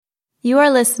You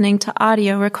are listening to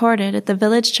audio recorded at the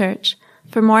Village Church.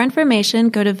 For more information,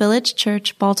 go to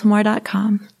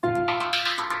villagechurchbaltimore.com.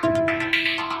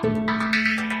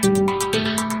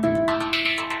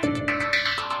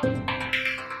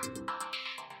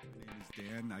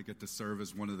 I get to serve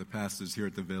as one of the pastors here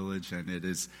at the Village, and it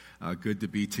is good to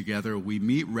be together. We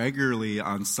meet regularly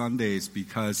on Sundays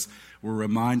because we're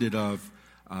reminded of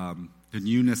the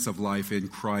newness of life in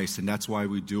Christ, and that's why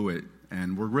we do it.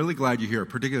 And we're really glad you're here,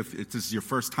 particularly if this is your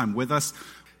first time with us.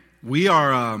 We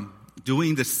are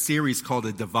doing this series called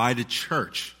A Divided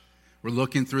Church. We're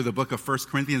looking through the book of 1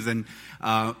 Corinthians, and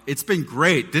it's been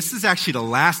great. This is actually the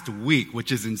last week,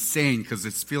 which is insane because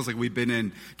it feels like we've been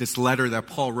in this letter that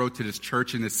Paul wrote to this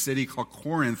church in this city called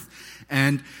Corinth.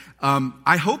 And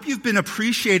I hope you've been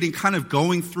appreciating kind of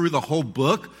going through the whole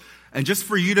book. And just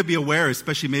for you to be aware,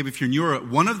 especially maybe if you're newer,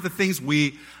 one of the things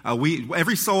we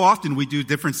every so often we do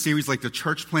different series like the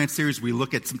Church Plant series. We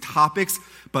look at some topics,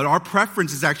 but our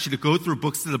preference is actually to go through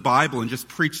books of the Bible and just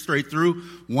preach straight through.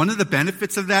 One of the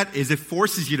benefits of that is it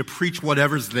forces you to preach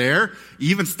whatever's there,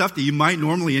 even stuff that you might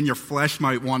normally in your flesh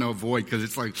might want to avoid because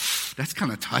it's like, that's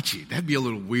kind of touchy. That'd be a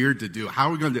little weird to do. How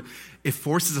are we going to do? It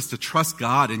forces us to trust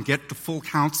God and get the full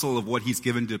counsel of what He's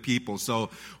given to people.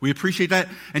 So we appreciate that.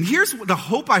 And here's the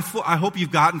hope I hope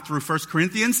you've gotten through 1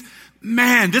 Corinthians.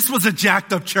 Man, this was a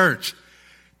jacked up church.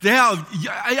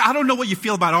 I don't know what you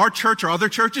feel about our church or other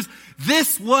churches.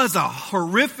 This was a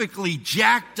horrifically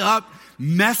jacked up,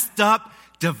 messed up,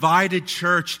 divided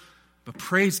church. But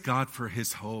praise God for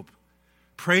His hope.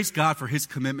 Praise God for His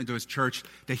commitment to His church,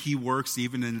 that He works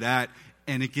even in that.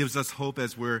 And it gives us hope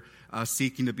as we're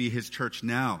seeking to be His church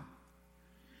now.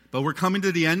 But we're coming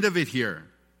to the end of it here.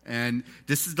 And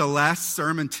this is the last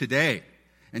sermon today.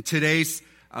 And today's,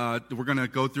 we're going to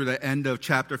go through the end of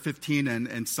chapter 15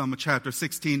 and some of chapter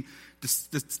 16.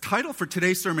 The title for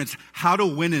today's sermon is How to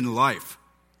Win in Life.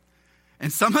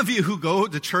 And some of you who go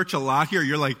to church a lot here,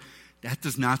 you're like, that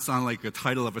does not sound like a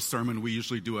title of a sermon we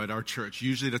usually do at our church.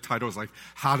 Usually the title is like,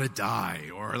 How to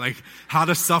Die, or like, How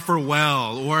to Suffer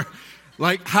Well, or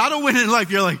like, How to Win in Life.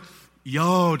 You're like,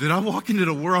 yo, did I walk into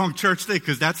the wrong church today?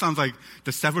 Because that sounds like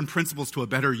the 7 principles to a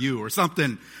better you or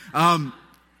something.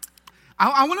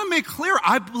 I want to make clear,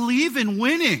 I believe in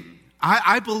winning.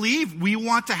 I believe we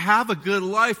want to have a good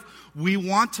life. We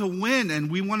want to win,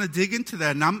 and we want to dig into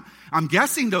that. And I'm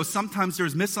guessing, though, sometimes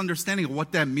there's misunderstanding of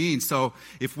what that means. So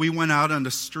if we went out on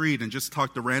the street and just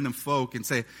talked to random folk and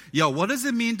say, yo, what does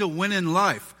it mean to win in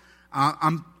life?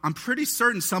 I'm pretty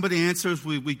certain some of the answers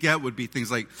we get would be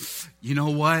things like, you know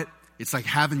what? It's like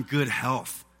having good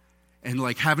health. And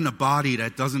like having a body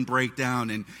that doesn't break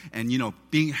down and you know,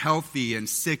 being healthy and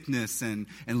sickness and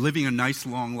living a nice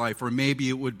long life. Or maybe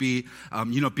it would be,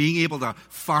 you know, being able to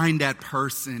find that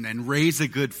person and raise a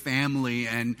good family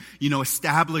and, you know,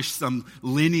 establish some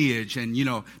lineage. And, you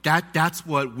know, that's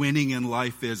what winning in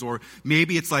life is. Or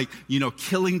maybe it's like, you know,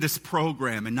 killing this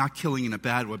program and not killing in a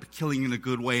bad way, but killing in a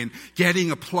good way and getting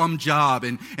a plum job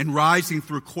and rising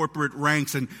through corporate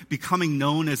ranks and becoming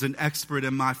known as an expert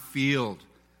in my field.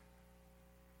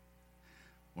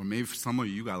 Or maybe for some of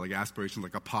you got like aspirations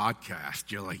like a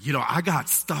podcast. You're like, you know, I got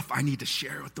stuff I need to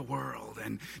share with the world.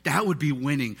 And that would be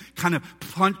winning. Kind of,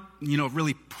 you know,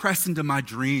 really press into my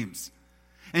dreams.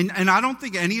 And I don't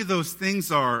think any of those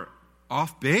things are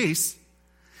off base.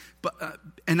 But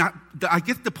I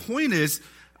get the point is,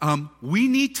 we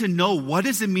need to know what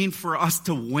does it mean for us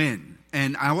to win.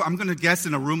 And I'm going to guess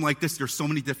in a room like this, there's so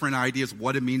many different ideas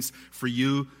what it means for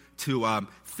you to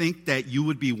think that you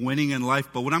would be winning in life.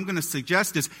 But what I'm going to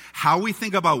suggest is how we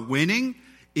think about winning,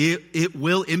 it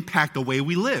will impact the way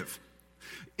we live.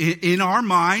 In our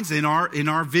minds, in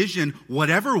our vision,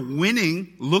 whatever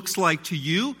winning looks like to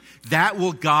you, that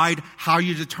will guide how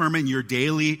you determine your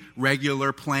daily,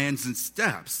 regular plans and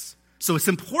steps. So it's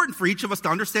important for each of us to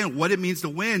understand what it means to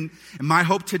win. And my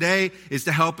hope today is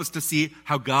to help us to see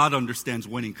how God understands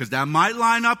winning. Because that might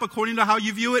line up according to how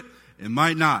you view it. It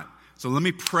might not. So let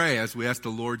me pray as we ask the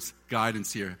Lord's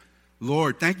guidance here.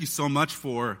 Lord, thank you so much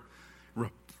for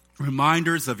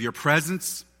reminders of your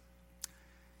presence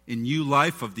in new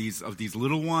life of these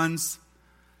little ones,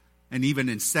 and even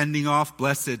in sending off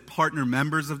blessed partner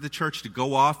members of the church to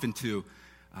go off and to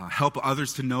help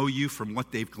others to know you from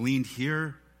what they've gleaned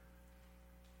here.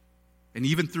 And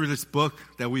even through this book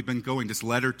that we've been going, this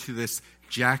letter to this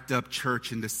jacked up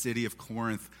church in the city of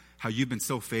Corinth, how you've been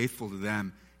so faithful to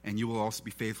them. And you will also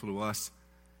be faithful to us.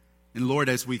 And Lord,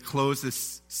 as we close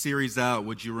this series out,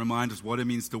 would you remind us what it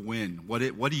means to win? What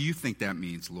do you think that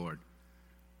means, Lord?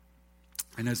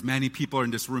 And as many people are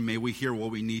in this room, may we hear what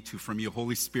we need to from you.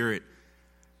 Holy Spirit,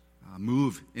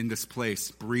 move in this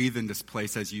place, breathe in this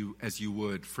place as you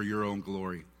would for your own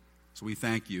glory. So we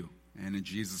thank you, and in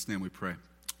Jesus' name we pray.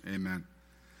 Amen.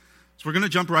 So we're going to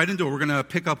jump right into it. We're going to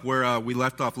pick up where we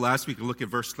left off last week and look at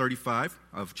verse 35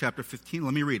 of chapter 15.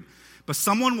 Let me read. But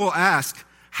someone will ask,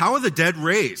 how are the dead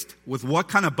raised? With what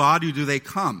kind of body do they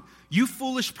come? You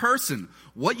foolish person,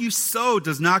 what you sow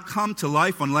does not come to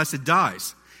life unless it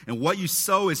dies. And what you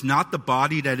sow is not the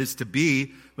body that is to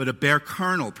be, but a bare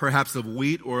kernel, perhaps of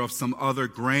wheat or of some other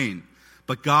grain.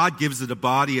 But God gives it a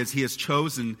body as he has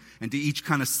chosen, and to each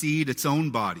kind of seed its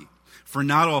own body. For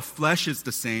not all flesh is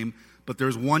the same, but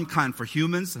there's one kind for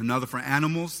humans, another for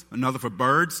animals, another for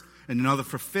birds, and another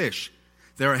for fish.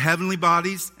 There are heavenly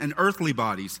bodies and earthly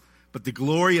bodies, but the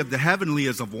glory of the heavenly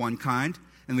is of one kind,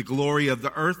 and the glory of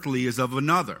the earthly is of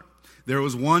another. There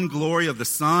was one glory of the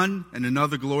sun, and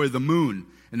another glory of the moon,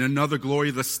 and another glory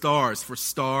of the stars, for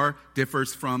star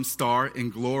differs from star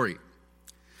in glory.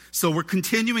 So we're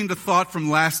continuing the thought from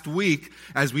last week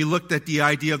as we looked at the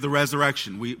idea of the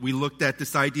resurrection. We looked at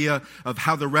this idea of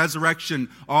how the resurrection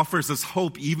offers us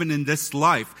hope even in this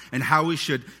life and how we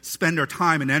should spend our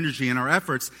time and energy and our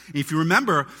efforts. If you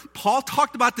remember, Paul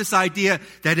talked about this idea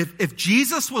that if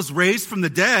Jesus was raised from the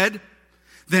dead,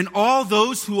 then all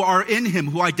those who are in him,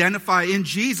 who identify in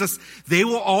Jesus, they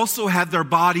will also have their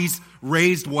bodies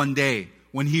raised one day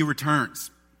when he returns.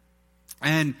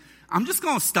 And I'm just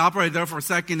going to stop right there for a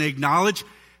second and acknowledge,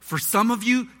 for some of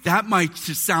you, that might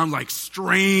just sound like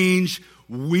strange,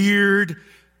 weird.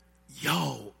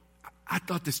 I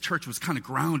thought this church was kind of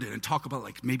grounded and talk about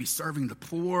like maybe serving the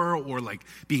poor or like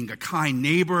being a kind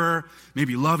neighbor,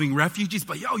 maybe loving refugees.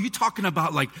 But you talking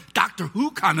about like Doctor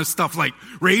Who kind of stuff, like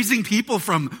raising people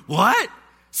from what?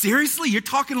 Seriously? You're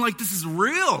talking like this is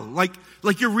real, like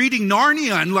you're reading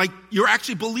Narnia and like you're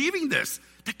actually believing this.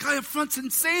 That guy up front's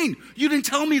insane. You didn't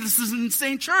tell me this is an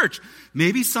insane church.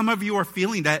 Maybe some of you are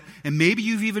feeling that, and maybe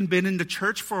you've even been in the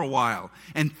church for a while,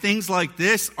 and things like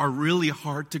this are really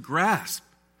hard to grasp.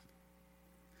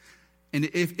 And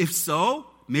if so,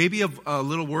 maybe a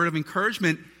little word of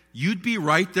encouragement, you'd be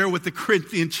right there with the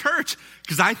Corinthian church,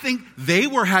 because I think they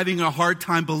were having a hard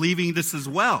time believing this as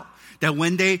well. That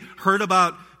when they heard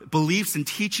about beliefs and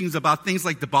teachings about things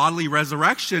like the bodily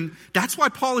resurrection, that's why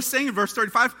Paul is saying in verse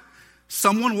 35,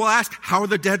 someone will ask, how are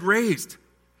the dead raised?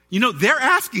 They're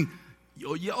asking,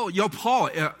 Paul,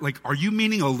 are you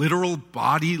meaning a literal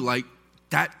body like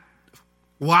that?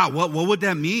 Wow, what would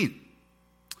that mean?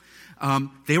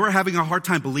 They were having a hard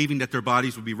time believing that their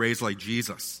bodies would be raised like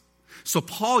Jesus. So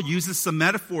Paul uses some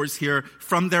metaphors here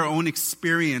from their own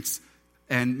experience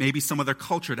and maybe some of their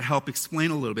culture to help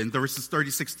explain a little bit. In verses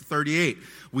 36 to 38,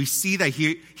 we see that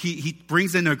he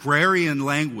brings in agrarian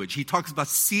language. He talks about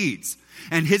seeds.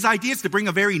 And his idea is to bring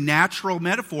a very natural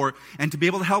metaphor and to be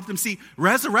able to help them see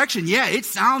resurrection. Yeah, it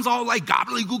sounds all like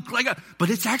gobbledygook, but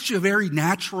it's actually a very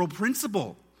natural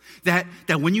principle. That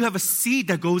when you have a seed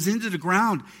that goes into the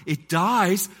ground, it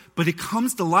dies, but it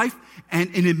comes to life,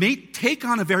 and it may take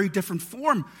on a very different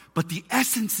form, but the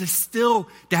essence is still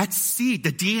that seed.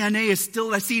 The DNA is still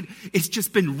that seed. It's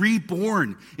just been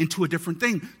reborn into a different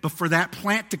thing. But for that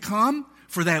plant to come,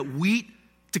 for that wheat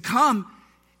to come,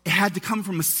 it had to come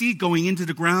from a seed going into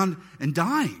the ground and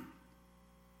dying.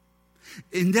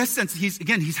 In this sense,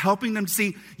 he's helping them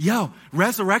see,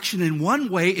 resurrection in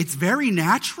one way, it's very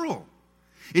natural.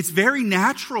 It's very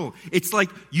natural. It's like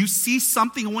you see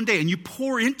something one day and you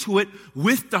pour into it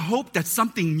with the hope that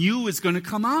something new is going to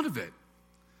come out of it.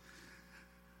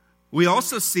 We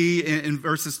also see in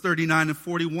verses 39 and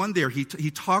 41 there, he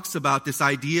talks about this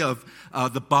idea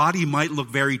of the body might look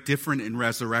very different in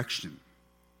resurrection.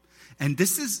 And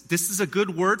this is a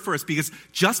good word for us, because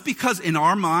just because in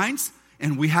our minds,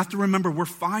 and we have to remember we're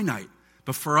finite,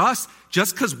 but for us,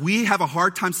 just because we have a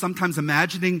hard time sometimes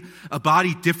imagining a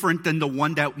body different than the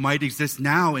one that might exist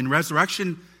now in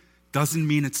resurrection, doesn't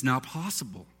mean it's not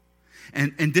possible.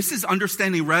 And this is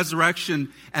understanding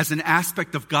resurrection as an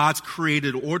aspect of God's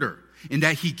created order, in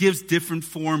that he gives different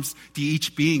forms to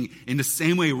each being. In the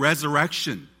same way,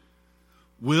 resurrection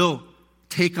will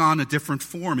take on a different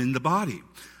form in the body.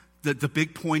 The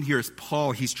big point here is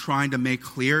Paul, he's trying to make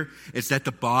clear, is that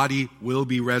the body will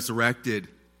be resurrected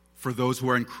for those who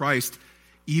are in Christ,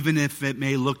 even if it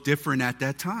may look different at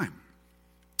that time.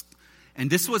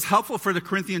 And this was helpful for the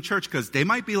Corinthian church, because they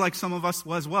might be like some of us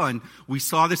as well. And we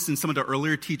saw this in some of the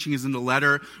earlier teachings in the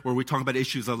letter, where we talk about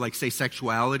issues of, like, say,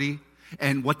 sexuality.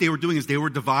 And what they were doing is they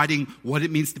were dividing what it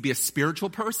means to be a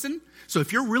spiritual person. So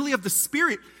if you're really of the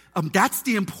Spirit, that's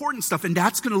the important stuff, and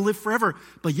that's going to live forever.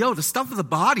 But the stuff of the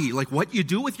body, like what you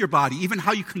do with your body, even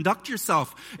how you conduct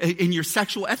yourself in your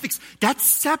sexual ethics, that's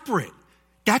separate.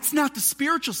 That's not the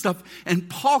spiritual stuff. And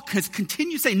Paul has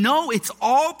continued to say, no, it's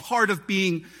all part of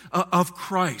being of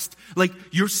Christ. Like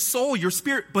your soul, your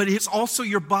spirit, but it's also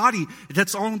your body.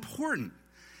 That's all important.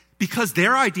 Because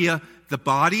their idea, the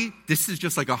body, this is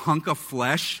just like a hunk of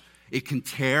flesh. It can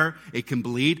tear, it can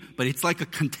bleed, but it's like a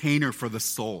container for the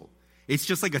soul. It's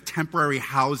just like a temporary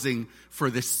housing for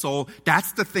this soul.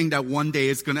 That's the thing that one day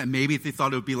is going to, maybe they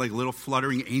thought it would be like little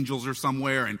fluttering angels or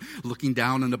somewhere and looking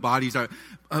down on the bodies.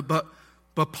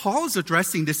 But Paul is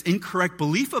addressing this incorrect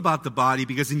belief about the body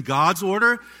because in God's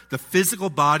order, the physical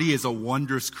body is a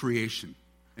wondrous creation.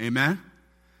 Amen?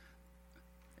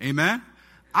 Amen?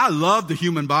 I love the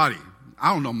human body.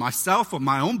 I don't know myself or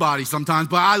my own body sometimes,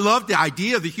 but I love the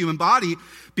idea of the human body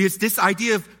because this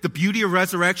idea of the beauty of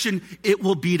resurrection, it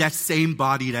will be that same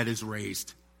body that is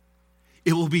raised.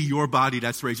 It will be your body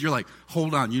that's raised. You're like,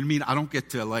 hold on, you mean I don't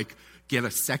get to get a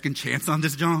second chance on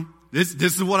this, John? This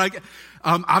is what I get.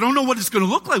 I don't know what it's going to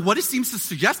look like. What it seems to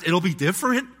suggest, it'll be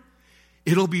different.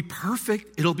 It'll be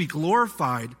perfect. It'll be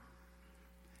glorified.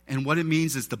 And what it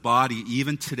means is the body,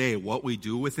 even today, what we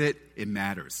do with it, it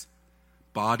matters.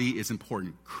 Body is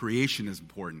important. Creation is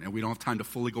important. And we don't have time to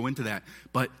fully go into that.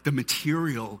 But the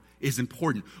material is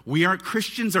important.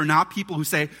 Christians are not people who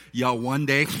say, one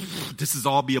day this is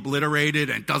all be obliterated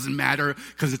and it doesn't matter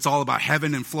because it's all about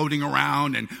heaven and floating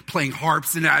around and playing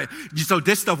harps. And so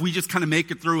this stuff, we just kind of make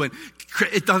it through. And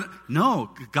it doesn't.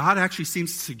 No, God actually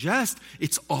seems to suggest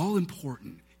it's all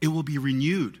important. It will be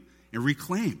renewed and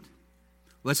reclaimed.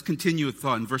 Let's continue with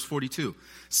thought in verse 42.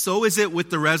 So is it with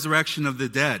the resurrection of the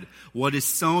dead. What is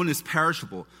sown is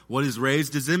perishable. What is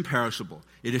raised is imperishable.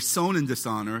 It is sown in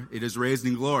dishonor. It is raised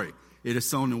in glory. It is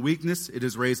sown in weakness. It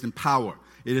is raised in power.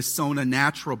 It is sown a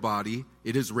natural body.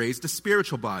 It is raised a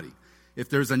spiritual body. If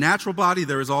there is a natural body,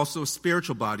 there is also a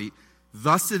spiritual body.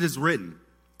 Thus it is written,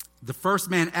 the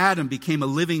first man, Adam, became a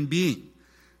living being.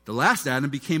 The last Adam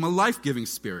became a life-giving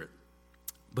spirit.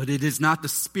 But it is not the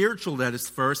spiritual that is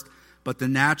first, but the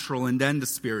natural and then the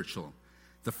spiritual.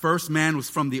 The first man was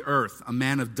from the earth, a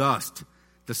man of dust.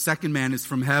 The second man is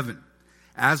from heaven.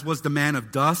 As was the man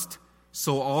of dust,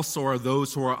 so also are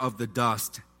those who are of the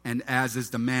dust. And as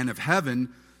is the man of heaven,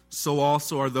 so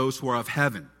also are those who are of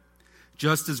heaven.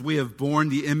 Just as we have borne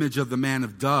the image of the man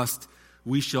of dust,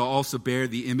 we shall also bear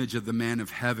the image of the man of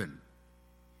heaven.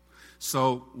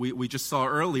 So we just saw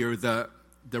earlier the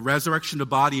resurrection of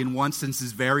the body in one sense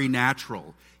is very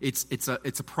natural. It's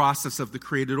a process of the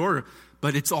created order,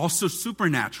 but it's also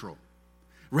supernatural.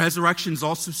 Resurrection is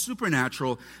also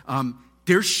supernatural.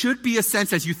 There should be a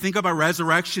sense as you think about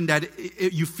resurrection that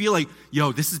you feel like,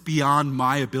 this is beyond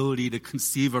my ability to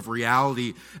conceive of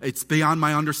reality. It's beyond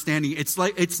my understanding.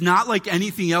 It's not like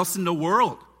anything else in the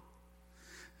world.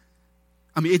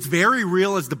 I mean, it's very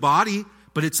real as the body,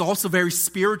 but it's also very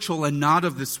spiritual and not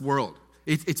of this world.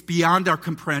 It's beyond our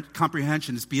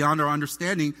comprehension. It's beyond our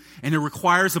understanding, and it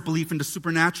requires a belief in the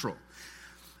supernatural.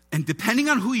 And depending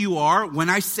on who you are, when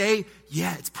I say,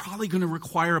 it's probably going to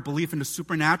require a belief in the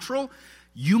supernatural,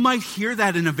 you might hear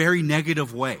that in a very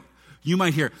negative way. You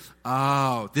might hear,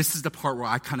 this is the part where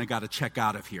I kind of got to check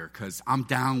out of here because I'm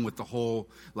down with the whole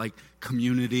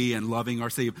community and loving our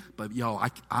Savior. But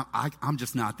I'm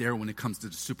just not there when it comes to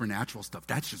the supernatural stuff.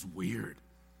 That's just weird.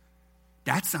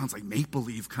 That sounds like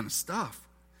make-believe kind of stuff.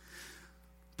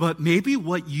 But maybe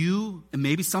what you, and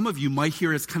maybe some of you might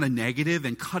hear as kind of negative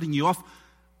and cutting you off,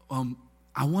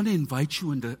 I want to invite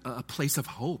you into a place of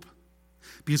hope.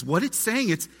 Because what it's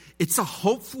saying, it's a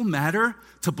hopeful matter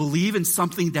to believe in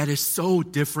something that is so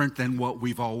different than what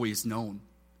we've always known.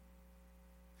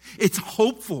 It's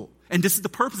hopeful, and this is the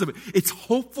purpose of it. It's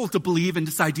hopeful to believe in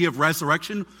this idea of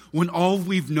resurrection when all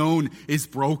we've known is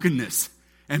brokenness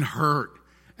and hurt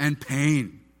and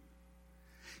pain.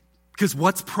 Because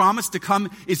what's promised to come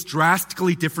is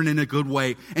drastically different in a good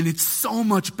way, and it's so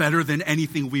much better than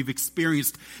anything we've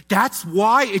experienced. That's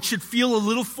why it should feel a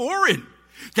little foreign.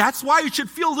 That's why it should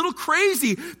feel a little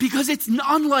crazy, because it's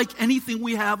unlike anything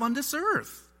we have on this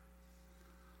earth.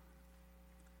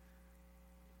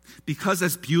 Because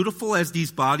as beautiful as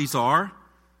these bodies are,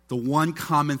 the one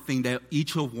common thing that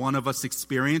each one of us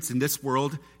experience in this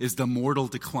world is the mortal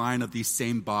decline of these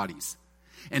same bodies.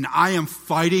 And I am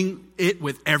fighting it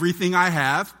with everything I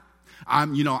have.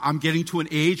 I'm getting to an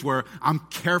age where I'm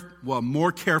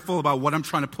more careful about what I'm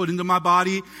trying to put into my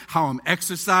body, how I'm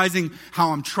exercising,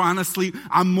 how I'm trying to sleep.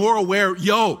 I'm more aware,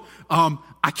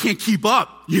 I can't keep up.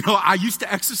 I used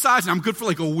to exercise and I'm good for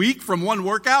like a week from one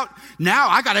workout. Now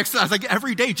I got to exercise like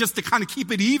every day just to kind of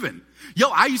keep it even.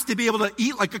 I used to be able to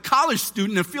eat like a college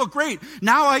student and feel great.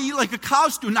 Now I eat like a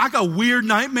college student. I got weird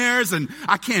nightmares and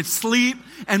I can't sleep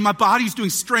and my body's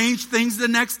doing strange things the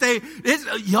next day.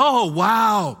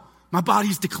 Wow. My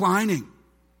body's declining.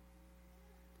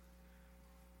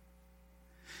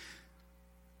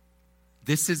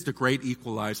 This is the great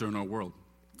equalizer in our world.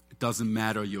 It doesn't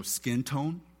matter your skin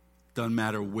tone. Doesn't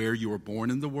matter where you were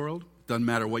born in the world. Doesn't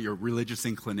matter what your religious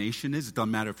inclination is. It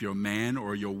doesn't matter if you're a man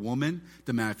or you're a woman. It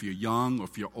doesn't matter if you're young or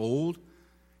if you're old.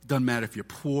 It doesn't matter if you're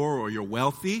poor or you're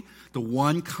wealthy. The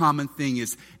one common thing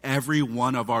is every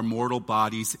one of our mortal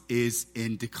bodies is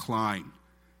in decline.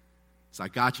 So I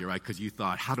got you, right? Because you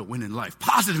thought, how to win in life.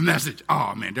 Positive message.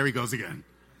 Oh, man, there he goes again.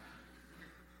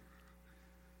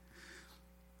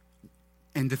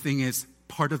 And the thing is,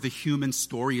 part of the human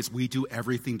story is we do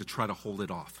everything to try to hold it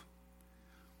off.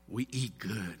 We eat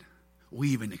good.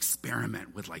 We even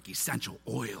experiment with like essential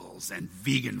oils and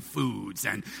vegan foods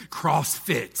and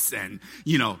CrossFits and,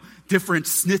 different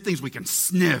things we can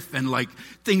sniff and like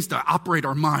things to operate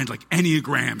our mind like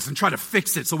Enneagrams and try to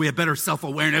fix it so we have better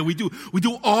self-awareness. We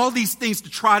do all these things to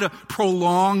try to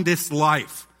prolong this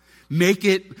life. Make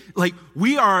it like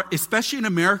we are, especially in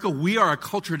America, we are a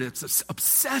culture that's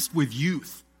obsessed with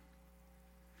youth.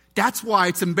 That's why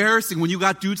it's embarrassing when you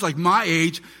got dudes like my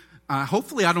age.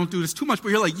 Hopefully I don't do this too much, but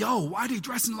you're like, why are they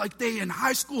dressing like they in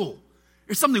high school?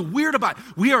 There's something weird about it.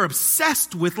 We are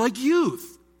obsessed with like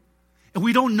youth. And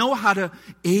we don't know how to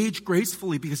age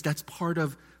gracefully because that's part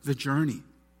of the journey.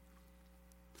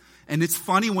 And it's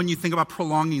funny when you think about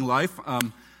prolonging life.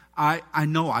 I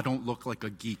know I don't look like a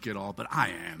geek at all, but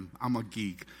I am. I'm a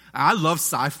geek. I love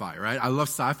sci-fi, right? I love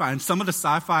sci-fi. And some of the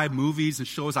sci-fi movies and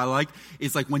shows I like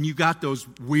is like when you got those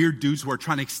weird dudes who are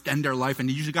trying to extend their life and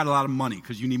they usually got a lot of money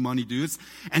because you need money dudes.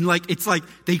 And like, it's like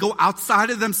they go outside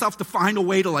of themselves to find a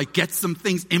way to like get some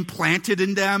things implanted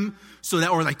in them so that,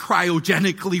 or like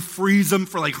cryogenically freeze them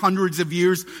for like hundreds of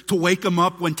years to wake them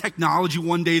up when technology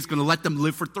one day is going to let them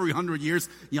live for 300 years.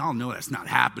 Y'all know that's not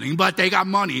happening, but they got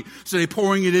money. So they're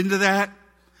pouring it into that.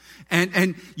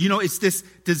 And it's this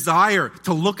desire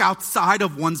to look outside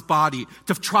of one's body,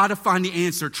 to try to find the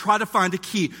answer, try to find the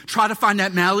key, try to find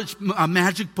that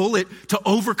magic bullet to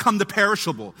overcome the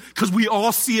perishable. Because we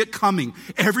all see it coming.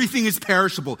 Everything is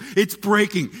perishable. It's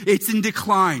breaking. It's in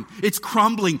decline. It's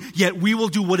crumbling. Yet we will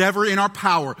do whatever in our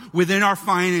power, within our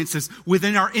finances,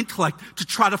 within our intellect, to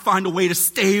try to find a way to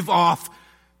stave off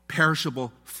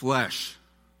perishable flesh.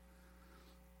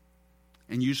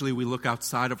 And usually we look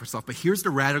outside of ourselves. But here's the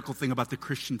radical thing about the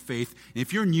Christian faith. And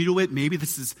if you're new to it, maybe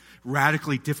this is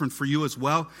radically different for you as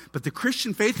well. But the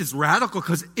Christian faith is radical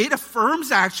because it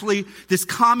affirms actually this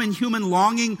common human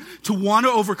longing to want to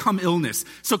overcome illness.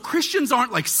 So Christians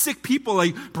aren't like sick people,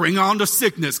 like bring on the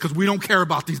sickness because we don't care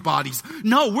about these bodies.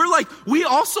 No, we're like, we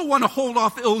also want to hold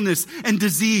off illness and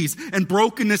disease and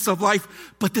brokenness of life.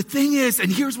 But the thing is, and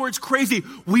here's where it's crazy,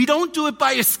 we don't do it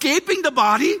by escaping the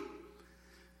body.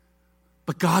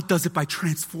 But God does it by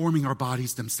transforming our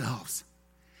bodies themselves.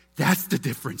 That's the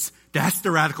difference. That's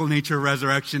the radical nature of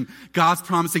resurrection. God's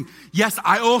promising, yes,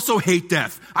 I also hate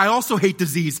death. I also hate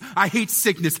disease. I hate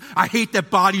sickness. I hate that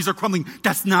bodies are crumbling.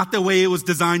 That's not the way it was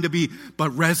designed to be.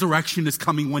 But resurrection is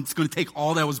coming when it's going to take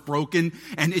all that was broken.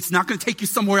 And it's not going to take you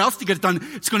somewhere else to get it done.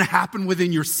 It's going to happen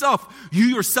within yourself. You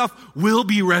yourself will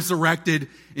be resurrected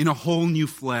in a whole new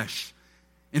flesh.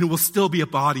 And it will still be a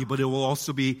body, but it will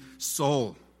also be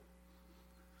soul.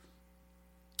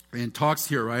 And talks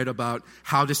here, right, about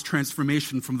how this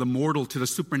transformation from the mortal to the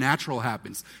supernatural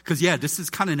happens. Because, this is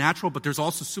kind of natural, but there's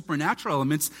also supernatural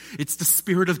elements. It's the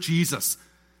Spirit of Jesus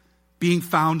being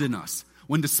found in us.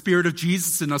 When the Spirit of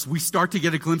Jesus is in us, we start to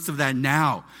get a glimpse of that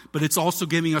now. But it's also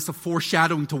giving us a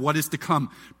foreshadowing to what is to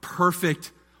come.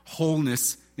 Perfect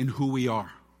wholeness in who we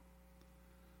are.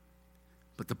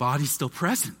 But the body's still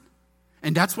present.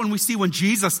 And that's when we see when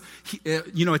Jesus,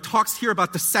 it talks here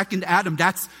about the second Adam.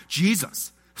 That's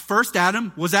Jesus. First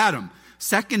Adam was Adam.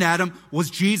 Second Adam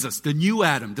was Jesus, the new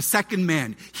Adam, the second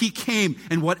man. He came,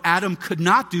 and what Adam could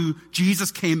not do,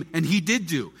 Jesus came and he did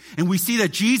do. And we see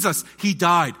that Jesus, he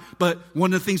died. But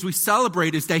one of the things we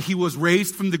celebrate is that he was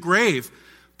raised from the grave.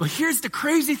 But here's the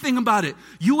crazy thing about it.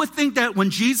 You would think that when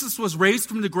Jesus was raised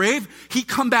from the grave, he'd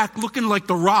come back looking like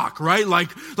the Rock, right? Like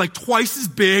twice as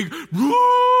big.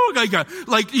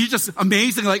 Like he's just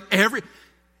amazing.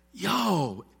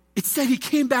 It said he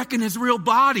came back in his real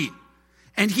body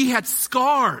and he had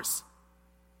scars.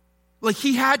 Like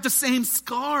he had the same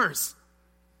scars.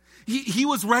 He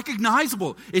was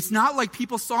recognizable. It's not like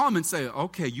people saw him and say,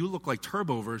 okay, you look like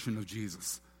turbo version of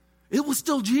Jesus. It was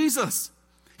still Jesus.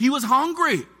 He was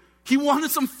hungry. He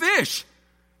wanted some fish.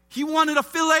 He wanted a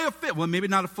fillet of fish. Well, maybe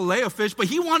not a fillet of fish, but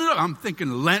he wanted, I'm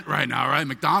thinking Lent right now, right?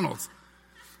 McDonald's.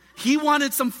 He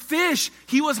wanted some fish.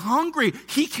 He was hungry.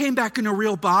 He came back in a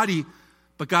real body.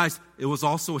 But guys, it was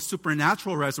also a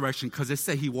supernatural resurrection because they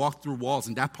say he walked through walls,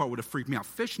 and that part would have freaked me out.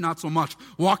 Fish, not so much.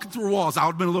 Walking through walls, I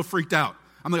would have been a little freaked out.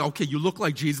 I'm like, okay, you look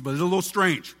like Jesus, but it's a little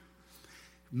strange.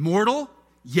 Mortal,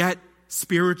 yet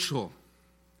spiritual.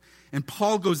 And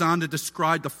Paul goes on to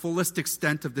describe the fullest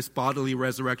extent of this bodily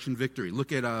resurrection victory.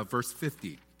 Look at verse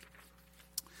 50.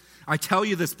 I tell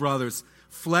you this, brothers,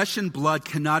 flesh and blood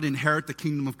cannot inherit the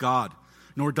kingdom of God,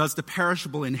 nor does the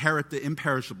perishable inherit the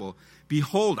imperishable.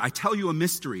 Behold, I tell you a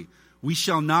mystery. We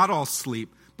shall not all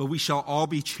sleep, but we shall all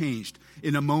be changed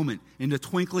in a moment, in the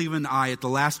twinkling of an eye, at the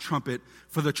last trumpet.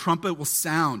 For the trumpet will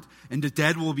sound, and the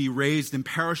dead will be raised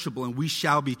imperishable, and we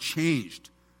shall be changed.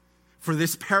 For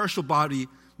this perishable body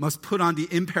must put on the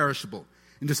imperishable,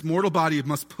 and this mortal body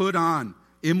must put on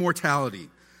immortality.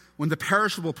 When the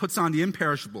perishable puts on the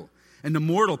imperishable, and the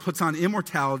mortal puts on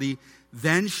immortality,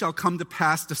 then shall come to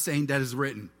pass the saying that is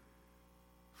written.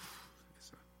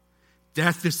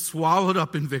 Death is swallowed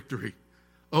up in victory.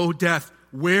 O death,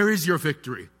 where is your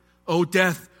victory? O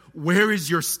death, where is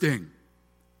your sting?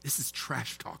 This is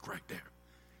trash talk right there.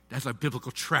 That's like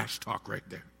biblical trash talk right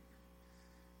there.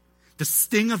 The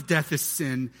sting of death is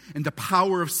sin, and the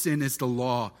power of sin is the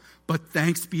law. But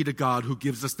thanks be to God who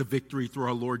gives us the victory through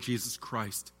our Lord Jesus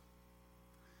Christ.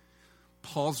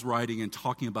 Paul's writing and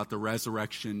talking about the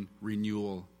resurrection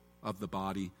renewal of the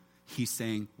body. He's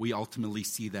saying we ultimately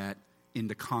see that in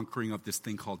the conquering of this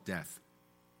thing called death.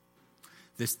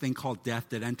 This thing called death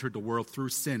that entered the world through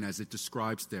sin, as it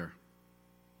describes there.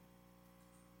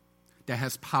 That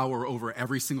has power over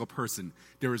every single person.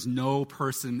 There is no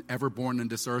person ever born on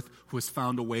this earth who has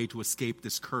found a way to escape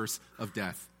this curse of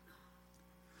death.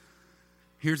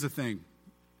 Here's the thing.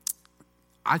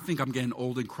 I think I'm getting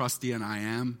old and crusty, and I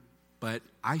am, but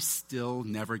I still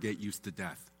never get used to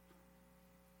death.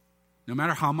 No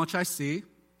matter how much I see,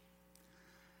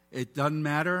 it doesn't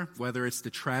matter whether it's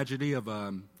the tragedy of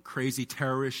a crazy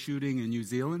terrorist shooting in New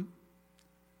Zealand,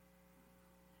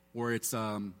 or it's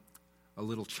a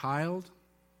little child,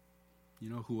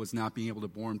 who was not being able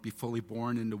to be fully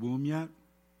born in the womb yet,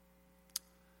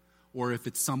 or if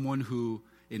it's someone who,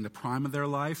 in the prime of their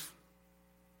life,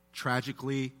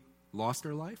 tragically lost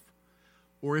their life,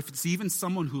 or if it's even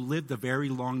someone who lived a very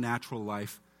long natural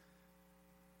life.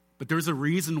 But there's a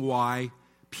reason why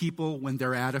people, when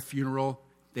they're at a funeral,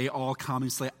 they all come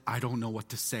and say, I don't know what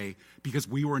to say, because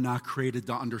we were not created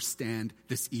to understand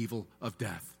this evil of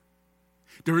death.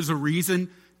 There is a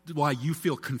reason why you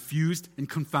feel confused and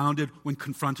confounded when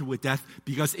confronted with death,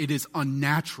 because it is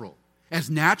unnatural. As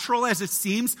natural as it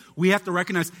seems, we have to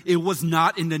recognize it was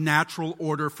not in the natural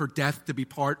order for death to be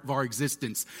part of our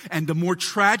existence. And the more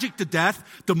tragic the death,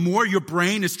 the more your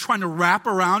brain is trying to wrap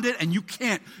around it, and you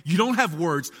can't. You don't have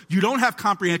words. You don't have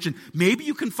comprehension. Maybe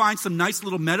you can find some nice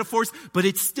little metaphors, but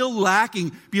it's still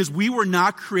lacking because we were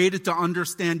not created to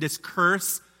understand this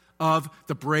curse of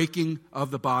the breaking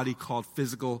of the body called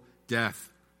physical death.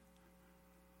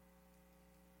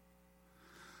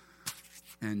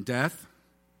 And death,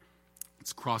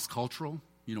 it's cross-cultural.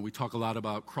 We talk a lot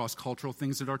about cross-cultural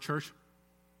things at our church.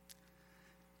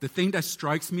 The thing that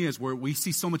strikes me is where we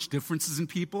see so much differences in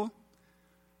people.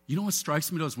 What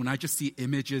strikes me though is when I just see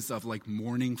images of like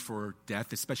mourning for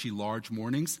death, especially large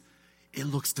mournings, it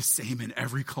looks the same in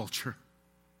every culture.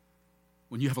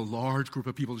 When you have a large group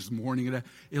of people just mourning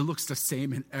it looks the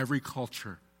same in every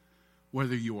culture.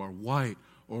 Whether you are white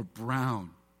or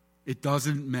brown, it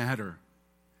doesn't matter.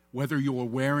 Whether you are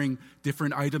wearing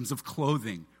different items of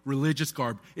clothing, religious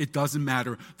garb, it doesn't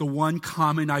matter. The one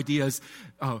common idea is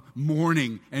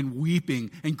mourning and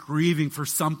weeping and grieving for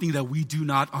something that we do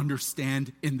not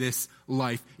understand in this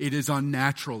life. It is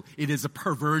unnatural. It is a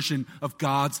perversion of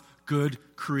God's good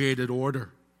created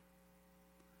order.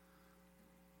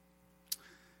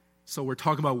 So we're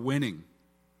talking about winning.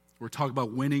 We're talking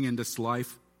about winning in this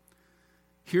life.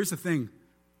 Here's the thing.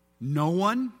 No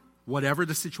one, whatever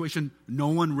the situation, no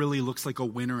one really looks like a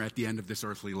winner at the end of this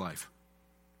earthly life.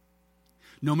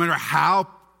 No matter how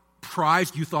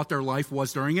prized you thought their life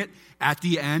was during it, at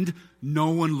the end,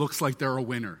 no one looks like they're a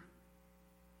winner.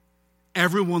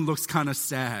 Everyone looks kind of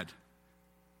sad.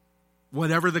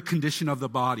 Whatever the condition of the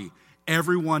body,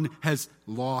 everyone has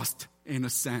lost in a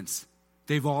sense.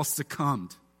 They've all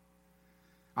succumbed.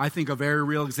 I think a very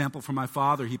real example from my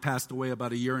father. He passed away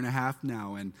about 1.5 years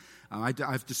now, and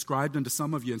I've described him to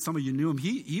some of you, and some of you knew him.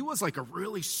 He was like a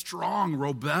really strong,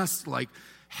 robust, like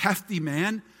hefty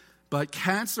man, but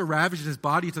cancer ravaged his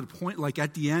body to the point, like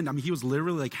at the end, I mean, he was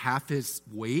literally like half his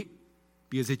weight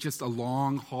because it's just a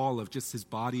long haul of just his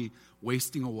body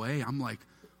wasting away. I'm like,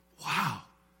 wow,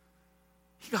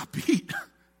 he got beat.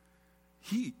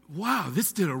 Wow,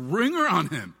 this did a ringer on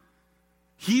him.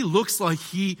 He looks like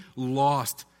he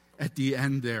lost at the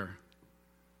end there.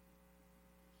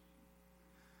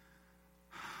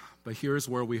 But here's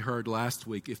where we heard last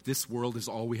week, if this world is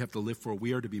all we have to live for,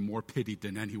 we are to be more pitied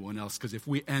than anyone else. Because if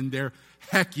we end there,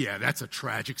 heck yeah, that's a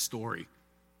tragic story.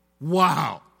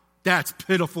 Wow, that's a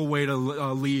pitiful way to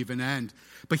leave and end.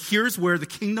 But here's where the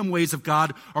kingdom ways of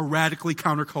God are radically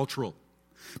countercultural.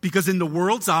 Because in the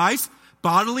world's eyes,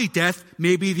 bodily death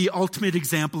may be the ultimate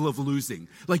example of losing.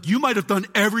 Like you might have done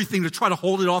everything to try to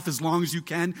hold it off as long as you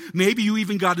can. Maybe you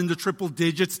even got into triple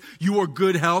digits. You are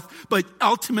good health, but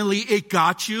ultimately it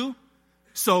got you.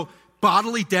 So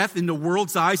bodily death in the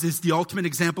world's eyes is the ultimate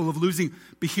example of losing.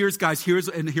 But here's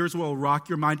what will rock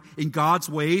your mind. In God's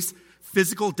ways,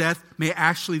 physical death may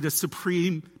actually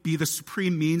be the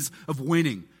supreme means of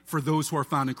winning for those who are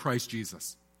found in Christ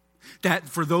Jesus. That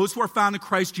for those who are found in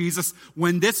Christ Jesus,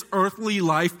 when this earthly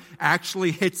life actually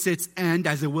hits its end,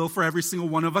 as it will for every single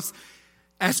one of us,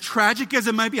 as tragic as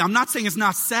it might be, I'm not saying it's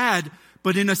not sad,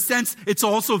 but in a sense, it's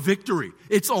also victory.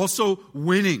 It's also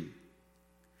winning.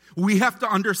 We have to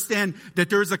understand that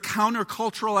there's a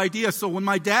countercultural idea. So when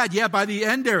my dad, by the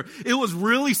end there, it was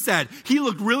really sad. He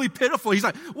looked really pitiful. He's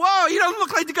like, whoa, he doesn't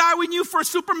look like the guy we knew for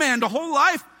Superman the whole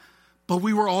life. But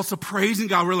we were also praising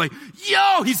God. We're like,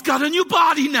 yo, he's got a new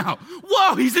body now.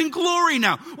 Whoa, he's in glory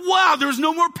now. Wow, there's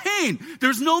no more pain.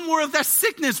 There's no more of that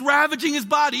sickness ravaging his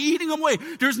body, eating him away.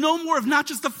 There's no more of not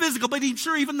just the physical, but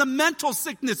even the mental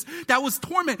sickness that was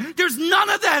torment. There's none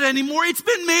of that anymore. It's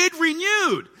been made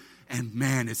renewed. And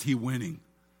man, is he winning.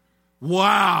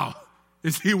 Wow,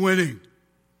 is he winning.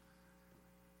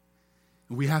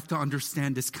 We have to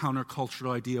understand this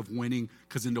countercultural idea of winning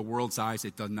because in the world's eyes,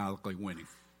 it does not look like winning.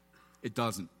 It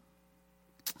doesn't.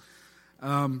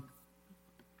 I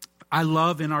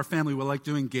love in our family, we like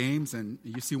doing games, and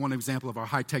you see one example of our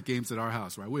high-tech games at our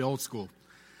house, right? We're old school.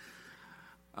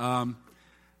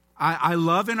 I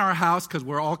love in our house because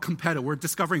we're all competitive. We're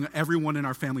discovering everyone in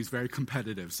our family is very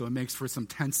competitive, so it makes for some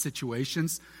tense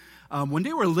situations. When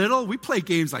they were little, we played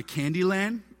games like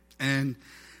Candyland, and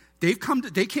they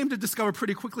came to discover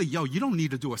pretty quickly, you don't need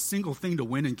to do a single thing to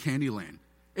win in Candyland.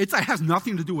 It has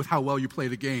nothing to do with how well you play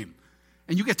the game.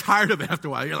 And you get tired of it after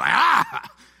a while. You're like,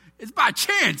 it's by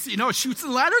chance. Shoots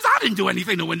and ladders. I didn't do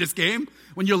anything to win this game.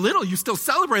 When you're little, you still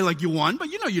celebrate like you won, but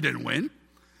you didn't win.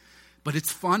 But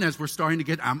it's fun as we're starting to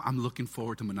get, I'm looking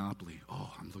forward to Monopoly.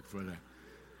 Oh, I'm looking forward to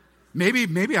that.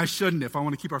 Maybe I shouldn't if I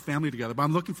want to keep our family together, but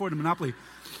I'm looking forward to Monopoly.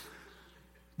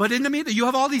 But in the meantime, you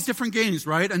have all these different games,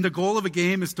 right? And the goal of a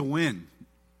game is to win.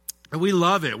 And we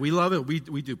love it. We love it. We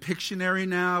do Pictionary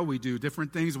now. We do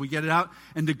different things. We get it out.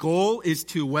 And the goal is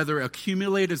to whether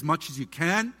accumulate as much as you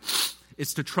can.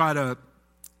 It's to try to,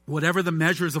 whatever the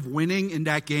measures of winning in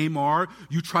that game are,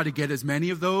 you try to get as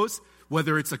many of those.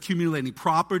 Whether it's accumulating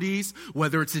properties,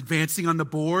 whether it's advancing on the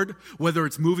board, whether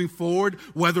it's moving forward,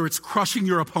 whether it's crushing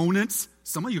your opponents.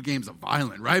 Some of your games are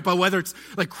violent, right? But whether it's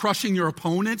like crushing your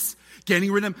opponents,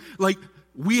 getting rid of them. Like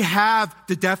we have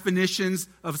the definitions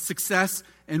of success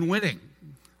and winning.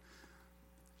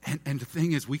 And the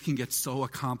thing is, we can get so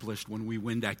accomplished when we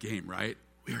win that game, right?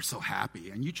 We are so happy.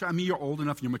 And you're old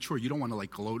enough, you're mature, you don't want to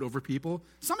like gloat over people.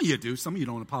 Some of you do, some of you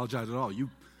don't apologize at all. You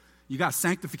got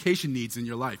sanctification needs in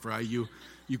your life, right? You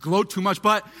gloat too much,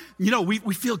 but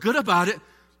we feel good about it.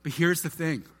 But here's the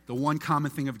thing, the one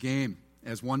common thing of game,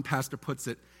 as one pastor puts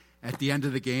it, at the end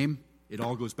of the game, it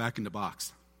all goes back in the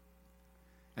box.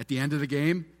 At the end of the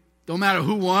game, don't matter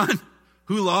who won,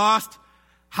 who lost,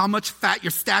 how much fat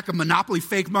your stack of Monopoly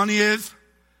fake money is,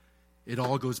 it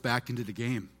all goes back into the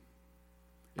game.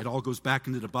 It all goes back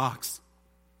into the box.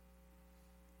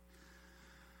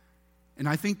 And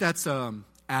I think that's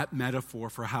apt metaphor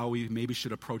for how we maybe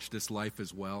should approach this life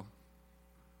as well.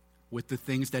 With the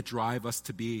things that drive us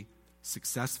to be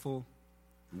successful,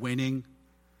 winning,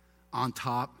 on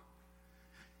top.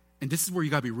 And this is where you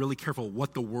got to be really careful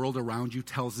what the world around you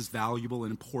tells is valuable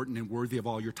and important and worthy of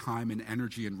all your time and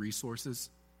energy and resources.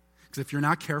 Because if you're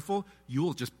not careful, you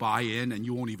will just buy in and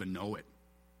you won't even know it.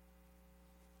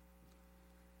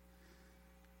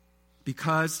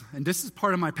 Because, and this is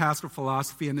part of my pastoral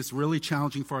philosophy, and it's really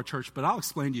challenging for our church, but I'll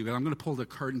explain to you, and I'm going to pull the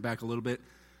curtain back a little bit.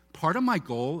 Part of my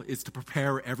goal is to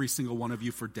prepare every single one of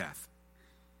you for death.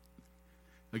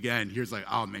 Again, here's like,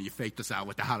 oh man, you faked us out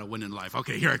with the how to win in life.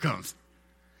 Okay, here it comes.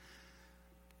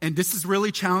 And this is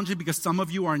really challenging because some of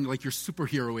you are in like your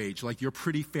superhero age. Like you're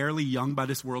pretty fairly young by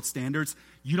this world standards.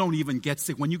 You don't even get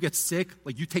sick. When you get sick,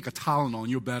 like you take a Tylenol and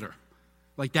you're better.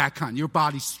 Like that kind. Your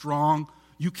body's strong.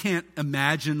 You can't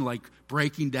imagine like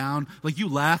breaking down. Like you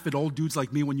laugh at old dudes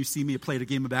like me when you see me play a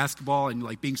game of basketball and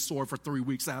like being sore for 3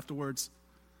 weeks afterwards.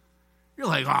 You're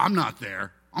like, oh, I'm not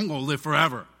there. I'm going to live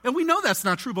forever. And we know that's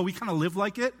not true, but we kind of live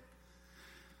like it.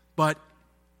 But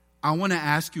I want to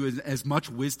ask you as much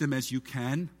wisdom as you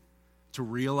can to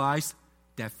realize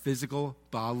that physical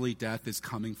bodily death is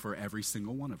coming for every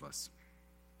single one of us.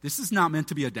 This is not meant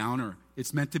to be a downer.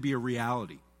 It's meant to be a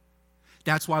reality.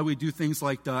 That's why we do things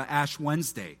like the Ash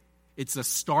Wednesday. It's a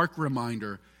stark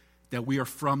reminder that we are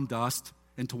from dust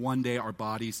and to one day our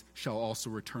bodies shall also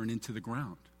return into the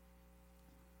ground.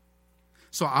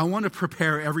 So I want to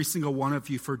prepare every single one of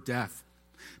you for death.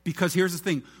 Because here's the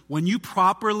thing, when you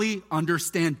properly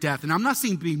understand death, and I'm not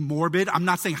saying being morbid, I'm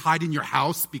not saying hide in your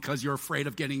house because you're afraid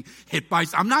of getting hit by,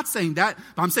 I'm not saying that,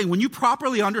 but I'm saying when you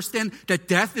properly understand that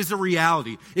death is a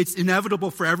reality, it's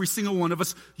inevitable for every single one of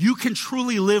us, you can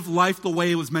truly live life the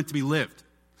way it was meant to be lived.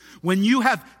 When you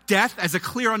have death as a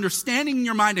clear understanding in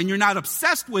your mind and you're not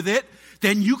obsessed with it,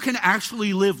 then you can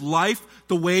actually live life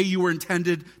the way you were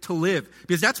intended to live.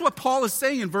 Because that's what Paul is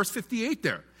saying in verse 58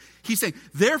 there. He's saying,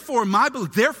 therefore,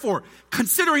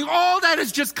 considering all that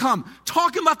has just come,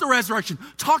 talking about the resurrection,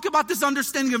 talking about this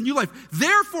understanding of new life,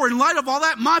 therefore, in light of all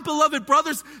that, my beloved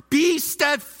brothers, be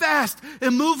steadfast,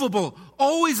 immovable,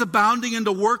 always abounding in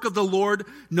the work of the Lord,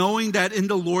 knowing that in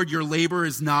the Lord your labor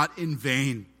is not in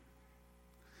vain.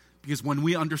 Because when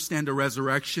we understand the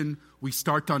resurrection, we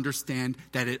start to understand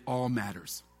that it all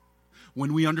matters.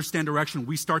 When we understand direction,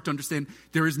 we start to understand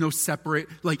there is no separate,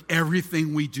 like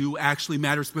everything we do actually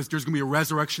matters because there's going to be a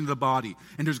resurrection of the body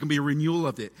and there's going to be a renewal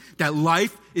of it. That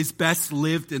life is best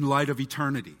lived in light of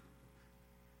eternity.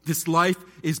 This life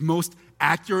is most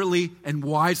accurately and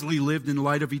wisely lived in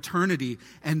light of eternity,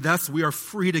 and thus we are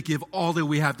free to give all that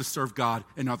we have to serve God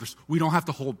and others. We don't have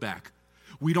to hold back.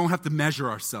 We don't have to measure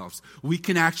ourselves. We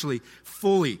can actually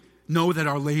fully know that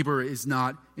our labor is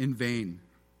not in vain.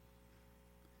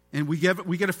 And we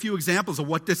get a few examples of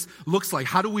what this looks like.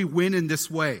 How do we win in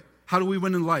this way? How do we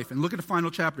win in life? And look at the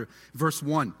final chapter, verse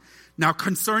 1. Now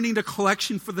concerning the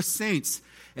collection for the saints,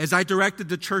 as I directed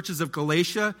the churches of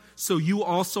Galatia, so you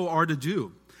also are to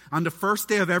do. On the first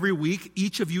day of every week,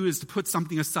 each of you is to put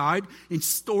something aside and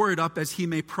store it up as he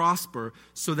may prosper,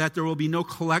 so that there will be no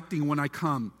collecting when I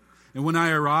come. And when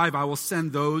I arrive, I will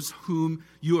send those whom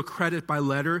you accredit by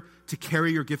letter to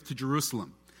carry your gift to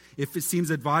Jerusalem. If it seems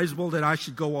advisable that I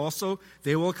should go also,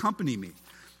 they will accompany me.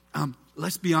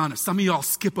 Let's be honest. Some of y'all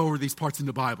skip over these parts in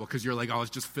the Bible because you're like, oh,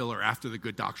 it's just filler after the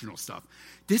good doctrinal stuff.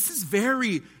 This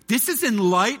is in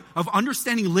light of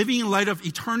understanding living in light of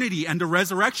eternity and the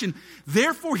resurrection.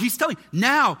 Therefore, he's telling,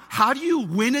 now, how do you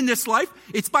win in this life?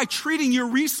 It's by treating your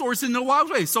resource in a wild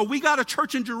way. So we got a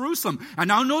church in Jerusalem.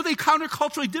 And I know they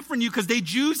counterculturally different than you because they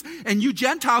Jews and you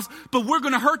Gentiles, but we're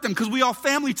going to hurt them because we all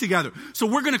family together. So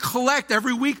we're going to collect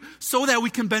every week so that we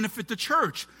can benefit the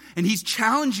church. And he's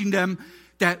challenging them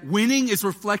that winning is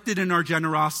reflected in our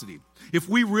generosity. If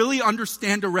we really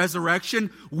understand the resurrection,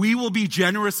 we will be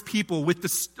generous people with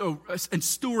and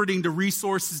stewarding the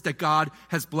resources that God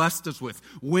has blessed us with.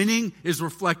 Winning is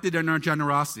reflected in our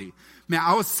generosity. Man,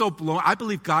 I was so blown. I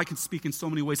believe God can speak in so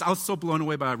many ways. I was so blown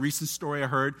away by a recent story I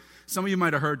heard. Some of you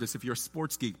might have heard this if you're a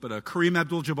sports geek, but Kareem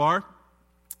Abdul-Jabbar,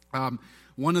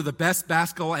 one of the best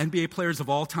basketball NBA players of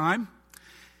all time,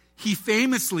 he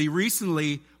famously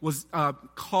recently was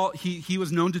he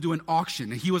was known to do an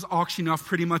auction, and he was auctioning off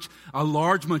pretty much a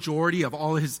large majority of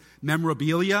all his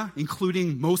memorabilia,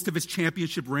 including most of his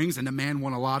championship rings, and the man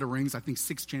won a lot of rings, I think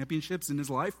 6 championships in his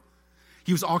life.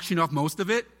 He was auctioning off most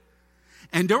of it.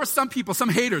 And there were some people, some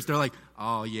haters, they're like,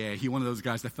 oh yeah, he one of those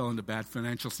guys that fell into bad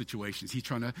financial situations.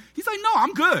 He's like, no,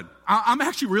 I'm good. I'm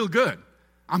actually real good.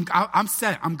 I'm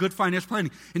set. I'm good financial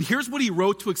planning. And here's what he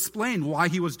wrote to explain why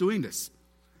he was doing this.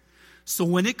 So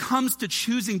when it comes to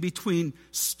choosing between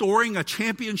storing a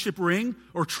championship ring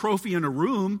or trophy in a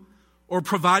room or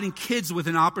providing kids with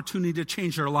an opportunity to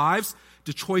change their lives,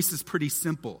 the choice is pretty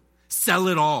simple. Sell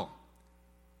it all.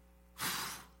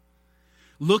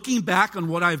 Looking back on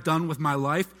what I've done with my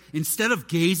life, instead of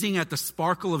gazing at the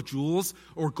sparkle of jewels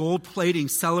or gold plating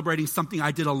celebrating something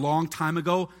I did a long time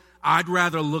ago, I'd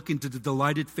rather look into the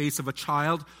delighted face of a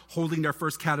child holding their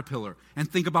first caterpillar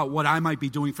and think about what I might be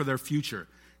doing for their future.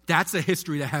 That's a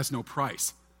history that has no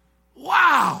price.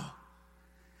 Wow!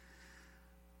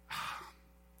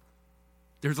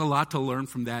 There's a lot to learn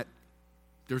from that.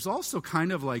 There's also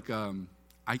kind of like,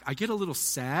 I get a little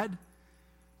sad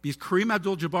Because Kareem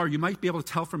Abdul-Jabbar, you might be able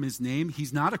to tell from his name,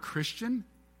 he's not a Christian.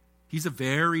 He's a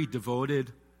very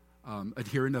devoted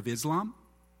adherent of Islam.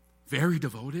 Very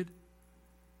devoted.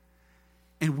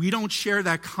 And we don't share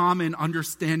that common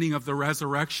understanding of the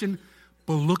resurrection,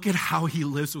 but look at how he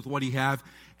lives with what he has.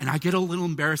 And I get a little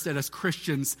embarrassed that as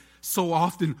Christians, so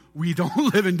often we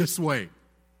don't live in this way.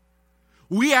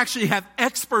 We actually have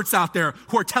experts out there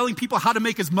who are telling people how to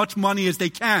make as much money as they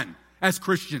can as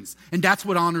Christians. And that's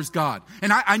what honors God.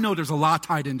 And I know there's a lot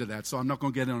tied into that, so I'm not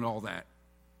going to get into all that.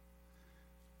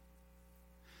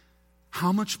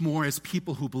 How much more as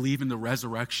people who believe in the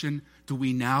resurrection do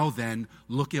we now then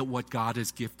look at what God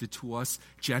has gifted to us,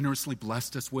 generously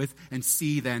blessed us with, and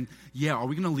see then, are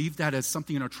we going to leave that as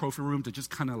something in our trophy room to just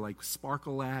kind of like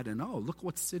sparkle at and, oh, look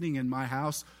what's sitting in my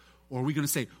house? Or are we going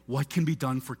to say, what can be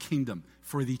done for kingdom,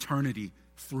 for the eternity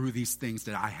through these things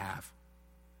that I have?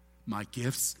 My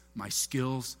gifts, my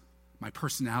skills, my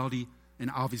personality, and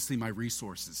obviously my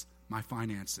resources, my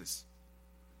finances.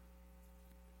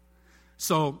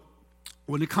 So,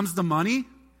 when it comes to money,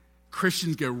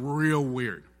 Christians get real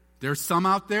weird. There's some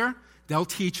out there, they'll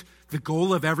teach the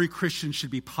goal of every Christian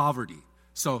should be poverty.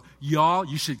 So, y'all,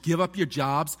 you should give up your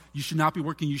jobs. You should not be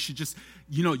working. You should just,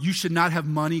 you should not have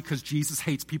money because Jesus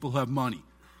hates people who have money.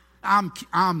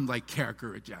 I'm like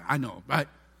character, I know, but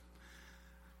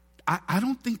I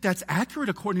don't think that's accurate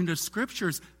according to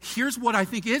scriptures. Here's what I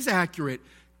think is accurate.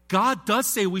 God does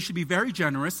say we should be very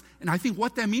generous, and I think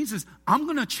what that means is I'm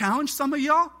going to challenge some of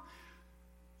y'all.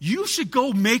 You should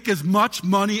go make as much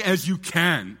money as you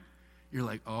can. You're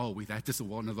like, this is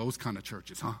one of those kind of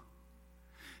churches, huh?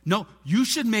 No, you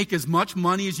should make as much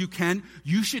money as you can.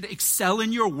 You should excel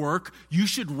in your work. You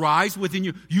should rise within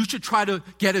you. You should try to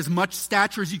get as much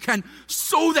stature as you can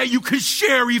so that you can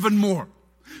share even more.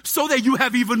 So that you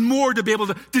have even more to be able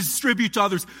to distribute to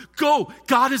others. Go.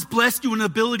 God has blessed you with an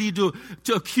ability to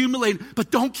accumulate,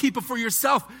 but don't keep it for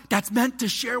yourself. That's meant to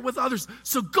share with others.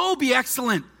 So go be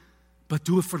excellent. But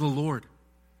do it for the Lord.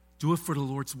 Do it for the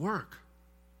Lord's work.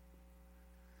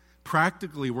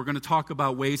 Practically, we're going to talk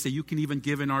about ways that you can even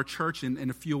give in our church in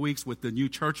a few weeks with the new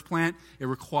church plant. It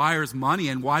requires money.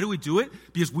 And why do we do it?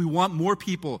 Because we want more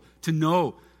people to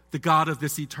know the God of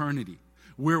this eternity.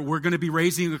 We're going to be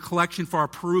raising a collection for our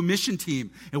Peru mission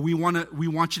team. And we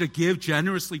want you to give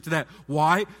generously to that.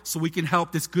 Why? So we can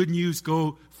help this good news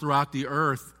go throughout the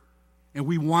earth. And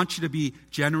we want you to be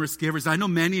generous givers. I know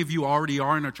many of you already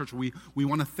are in our church. We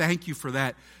want to thank you for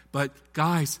that. But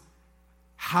guys,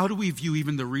 how do we view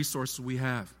even the resources we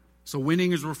have? So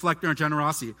winning is reflecting our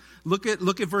generosity. Look at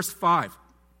verse 5.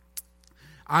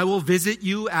 I will visit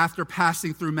you after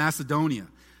passing through Macedonia.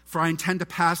 For I intend to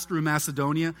pass through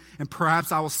Macedonia, and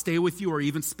perhaps I will stay with you or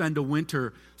even spend a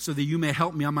winter so that you may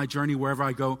help me on my journey wherever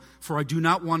I go. For I do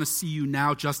not want to see you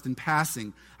now just in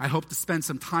passing. I hope to spend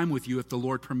some time with you if the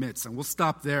Lord permits. And we'll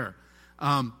stop there.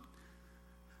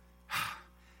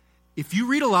 If you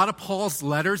read a lot of Paul's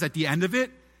letters at the end of it,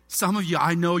 some of you,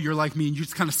 I know you're like me, and you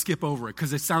just kind of skip over it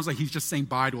because it sounds like he's just saying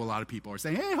bye to a lot of people or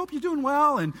saying, hey, I hope you're doing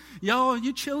well, and,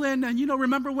 you chilling, and,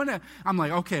 remember when I'm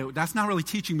like, okay, that's not really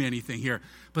teaching me anything here.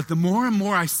 But the more and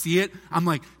more I see it, I'm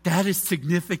like, that is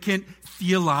significant,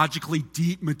 theologically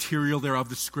deep material there of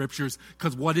the scriptures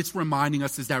because what it's reminding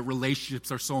us is that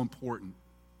relationships are so important.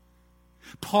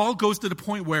 Paul goes to the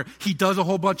point where he does a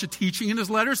whole bunch of teaching in his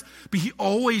letters, but he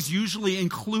always usually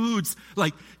includes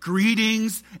like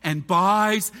greetings and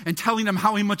byes and telling them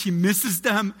how much he misses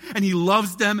them and he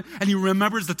loves them and he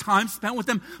remembers the time spent with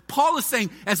them. Paul is saying,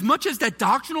 as much as that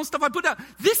doctrinal stuff I put out,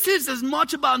 this is as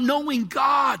much about knowing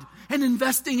God and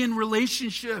investing in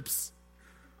relationships.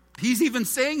 He's even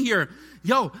saying here,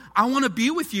 I want to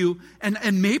be with you,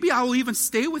 and maybe I'll even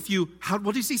stay with you.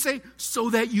 What does he say?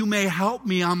 So that you may help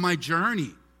me on my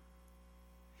journey.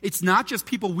 It's not just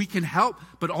people we can help,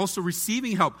 but also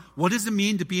receiving help. What does it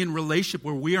mean to be in a relationship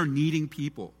where we are needing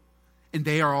people, and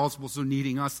they are also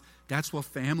needing us? That's what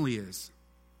family is.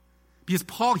 Because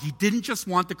Paul, he didn't just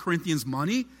want the Corinthians'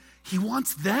 money, he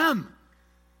wants them.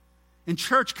 In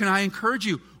church, can I encourage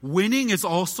you, winning is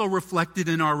also reflected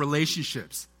in our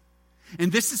relationships. And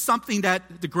this is something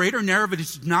that the greater narrative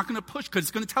is not going to push because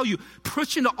it's going to tell you,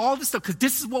 push into all this stuff because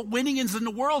this is what winning is in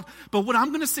the world. But what I'm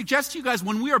going to suggest to you guys,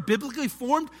 when we are biblically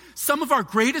formed, some of our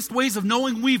greatest ways of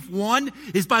knowing we've won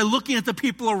is by looking at the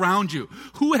people around you.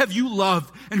 Who have you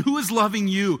loved and who is loving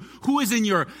you? Who is in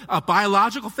your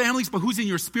biological families, but who's in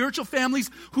your spiritual families?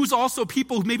 Who's also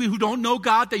people who don't know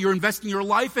God that you're investing your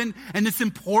life in? And it's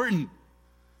important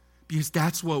because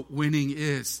that's what winning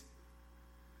is.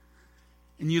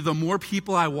 And the more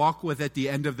people I walk with at the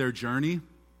end of their journey,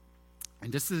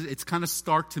 and it's kind of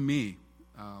stark to me.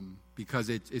 because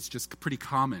it's just pretty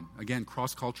common. Again,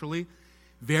 cross-culturally,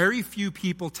 very few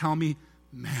people tell me,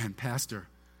 man, Pastor,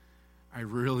 I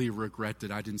really regret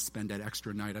that I didn't spend that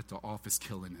extra night at the office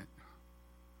killing it.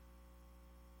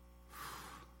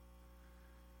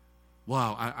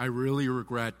 Wow, I really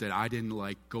regret that I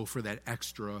didn't go for that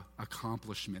extra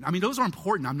accomplishment. I mean, those are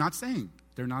important. I'm not saying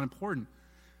they're not important.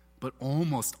 But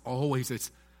almost always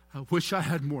it's, I wish I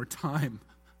had more time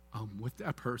with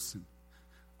that person.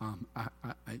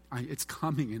 It's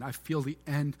coming and I feel the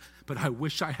end, but I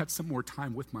wish I had some more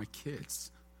time with my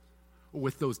kids or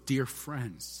with those dear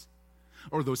friends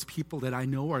or those people that I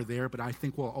know are there, but I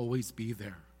think will always be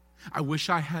there. I wish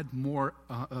I had more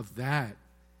of that.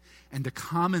 And the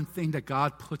common thing that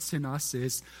God puts in us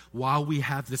is, while we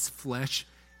have this flesh,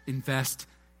 invest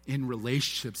in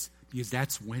relationships, because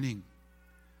that's winning.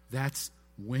 That's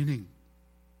winning.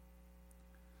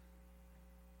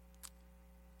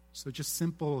 So just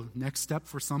simple next step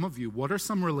for some of you. What are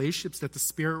some relationships that the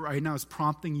Spirit right now is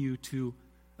prompting you to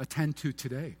attend to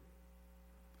today?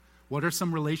 What are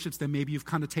some relationships that maybe you've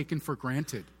kind of taken for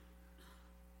granted?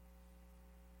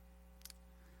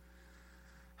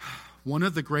 One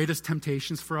of the greatest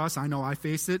temptations for us, I know I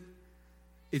face it,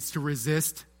 is to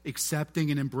resist accepting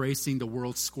and embracing the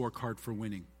world's scorecard for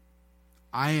winning.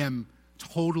 I am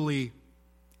totally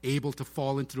able to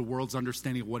fall into the world's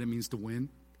understanding of what it means to win.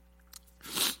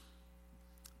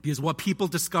 Because what people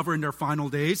discover in their final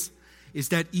days is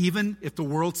that even if the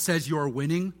world says you are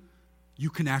winning, you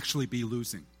can actually be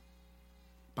losing.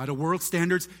 By the world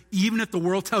standards, even if the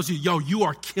world tells you, yo, you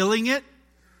are killing it,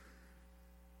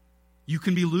 you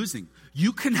can be losing.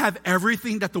 You can have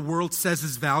everything that the world says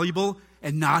is valuable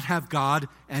and not have God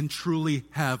and truly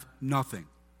have nothing.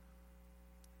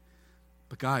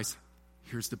 But guys,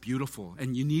 here's the beautiful,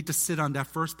 and you need to sit on that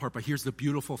first part, but here's the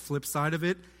beautiful flip side of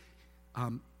it.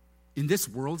 In this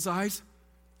world's eyes,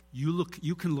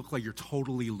 you can look like you're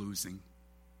totally losing.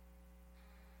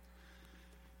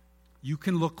 You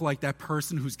can look like that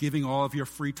person who's giving all of your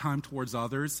free time towards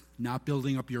others, not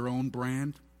building up your own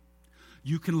brand.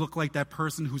 You can look like that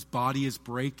person whose body is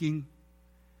breaking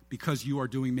because you are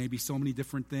doing maybe so many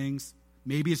different things.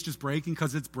 Maybe it's just breaking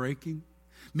because it's breaking.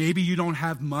 Maybe you don't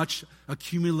have much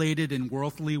accumulated in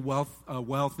worldly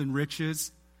wealth and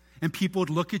riches. And people would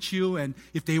look at you, and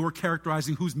if they were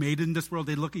characterizing who's made it in this world,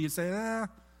 they'd look at you and say,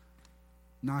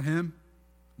 not him,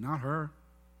 not her.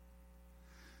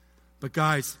 But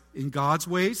guys, in God's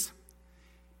ways,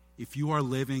 if you are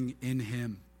living in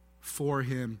Him, for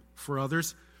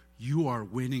others, you are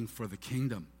winning for the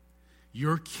kingdom.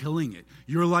 You're killing it.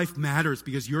 Your life matters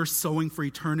because you're sowing for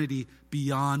eternity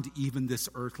beyond even this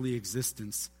earthly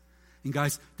existence. And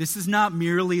guys, this is not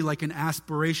merely like an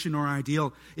aspiration or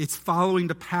ideal. It's following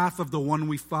the path of the one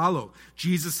we follow,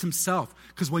 Jesus himself.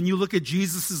 Because when you look at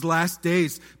Jesus' last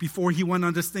days before he went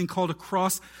on this thing called a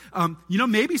cross,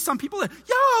 maybe some people are,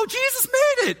 Jesus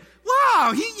made it.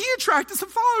 Wow, he attracted some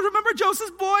followers. Remember Joseph's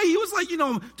boy? He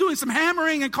was doing some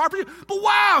hammering and carpentry. But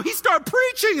wow, he started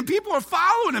preaching and people are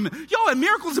following him. And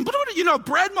miracles and,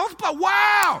 bread multiplied.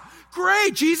 Wow,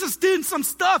 great. Jesus did some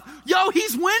stuff.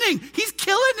 He's winning. He's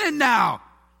killing it now.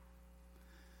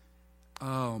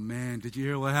 Oh man, did you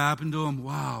hear what happened to him?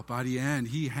 Wow, by the end,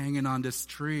 he hanging on this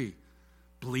tree,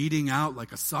 bleeding out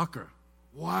like a sucker.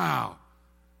 Wow.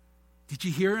 Did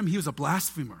you hear him? He was a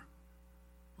blasphemer.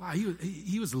 Wow,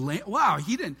 he was lame. Wow,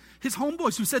 he didn't. His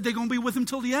homeboys who said they're going to be with him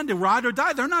till the end, they ride or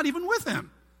die, they're not even with him.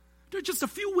 There are just a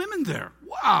few women there.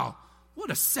 Wow,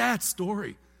 what a sad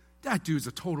story. That dude's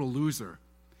a total loser.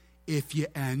 If you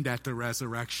end at the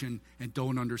resurrection and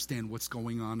don't understand what's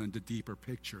going on in the deeper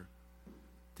picture.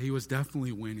 He was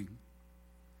definitely winning.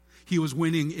 He was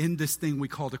winning in this thing we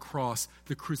call the cross,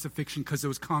 the crucifixion, because it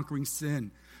was conquering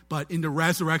sin. But in the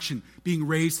resurrection, being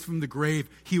raised from the grave,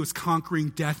 he was conquering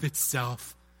death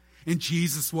itself. And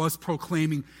Jesus was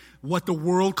proclaiming what the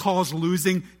world calls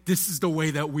losing, this is the way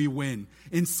that we win,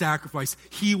 in sacrifice.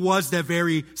 He was that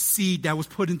very seed that was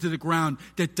put into the ground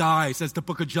that dies, as the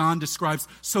book of John describes,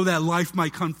 so that life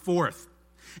might come forth.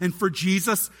 And for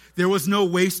Jesus, there was no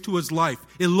waste to his life.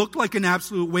 It looked like an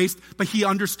absolute waste, but he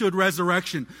understood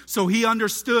resurrection. So he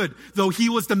understood, though he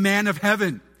was the man of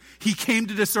heaven, he came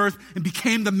to this earth and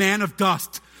became the man of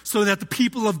dust, so that the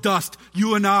people of dust,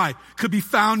 you and I, could be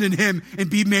found in him and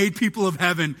be made people of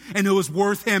heaven. And it was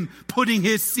worth him putting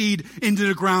his seed into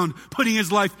the ground, putting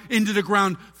his life into the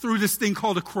ground through this thing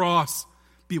called a cross.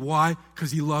 Why?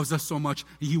 Because he loves us so much.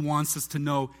 He wants us to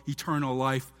know eternal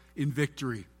life in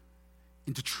victory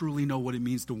and to truly know what it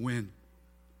means to win.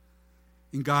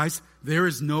 And guys, there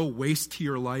is no waste to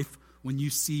your life when you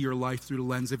see your life through the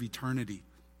lens of eternity.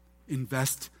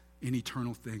 Invest in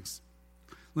eternal things.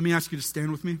 Let me ask you to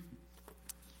stand with me.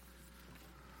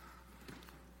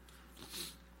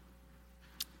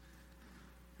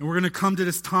 And we're going to come to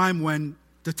this time when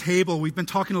the table, we've been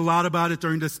talking a lot about it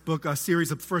during this book,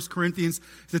 series of 1 Corinthians.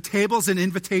 The table's an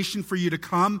invitation for you to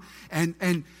come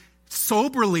and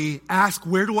soberly ask,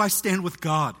 where do I stand with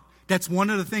God? That's one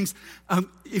of the things.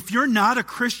 If you're not a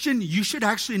Christian, you should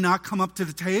actually not come up to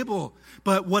the table.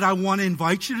 But what I want to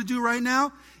invite you to do right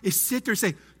now is sit there and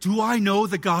say, do I know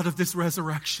the God of this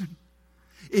resurrection?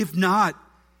 If not,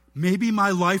 maybe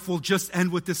my life will just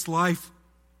end with this life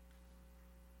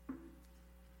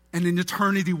and an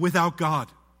eternity without God.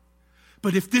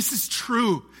 But if this is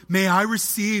true, may I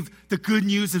receive the good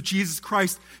news of Jesus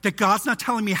Christ, that God's not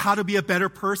telling me how to be a better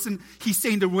person. He's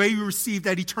saying the way you receive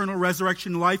that eternal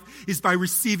resurrection life is by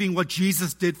receiving what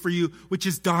Jesus did for you, which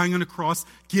is dying on a cross,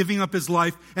 giving up his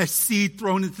life as seed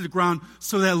thrown into the ground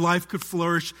so that life could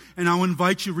flourish. And I'll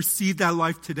invite you to receive that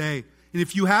life today. And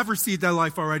if you have received that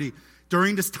life already,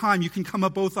 during this time, you can come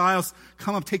up both aisles,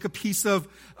 come up, take a piece of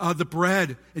the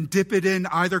bread and dip it in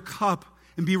either cup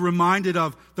and be reminded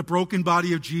of the broken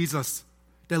body of Jesus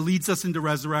that leads us into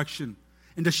resurrection.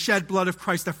 And the shed blood of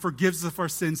Christ that forgives us of our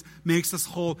sins, makes us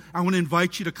whole. I want to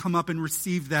invite you to come up and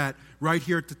receive that right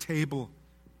here at the table.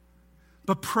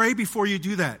 But pray before you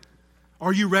do that.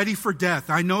 Are you ready for death?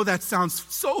 I know that sounds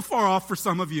so far off for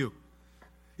some of you,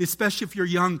 especially if you're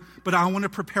young, but I want to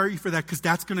prepare you for that because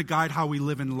that's going to guide how we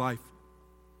live in life.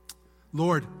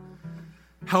 Lord,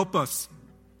 help us.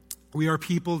 We are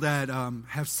people that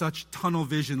have such tunnel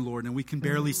vision, Lord, and we can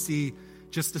barely see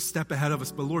just a step ahead of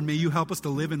us. But Lord, may you help us to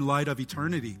live in light of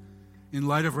eternity, in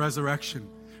light of resurrection.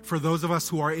 For those of us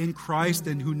who are in Christ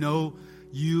and who know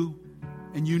you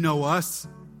and you know us,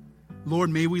 Lord,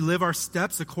 may we live our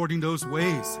steps according to those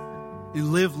ways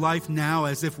and live life now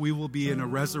as if we will be in a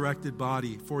resurrected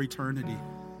body for eternity.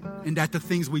 And that the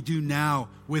things we do now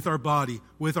with our body,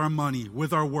 with our money,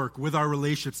 with our work, with our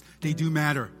relationships, they do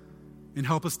matter. And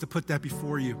help us to put that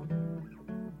before you.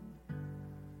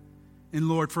 And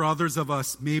Lord, for others of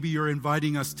us, maybe you're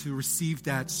inviting us to receive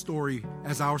that story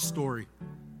as our story.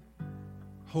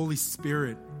 Holy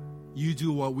Spirit, you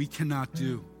do what we cannot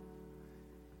do.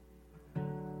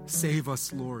 Save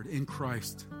us, Lord, in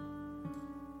Christ.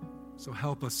 So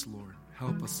help us, Lord.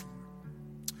 Help us,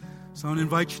 Lord. So I want to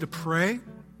invite you to pray.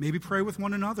 Maybe pray with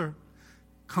one another.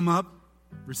 Come up,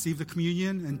 receive the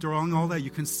communion, and during all that,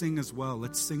 you can sing as well.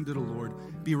 Let's sing to the Lord.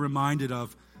 Be reminded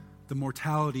of the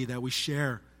mortality that we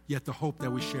share, yet the hope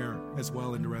that we share as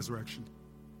well in the resurrection.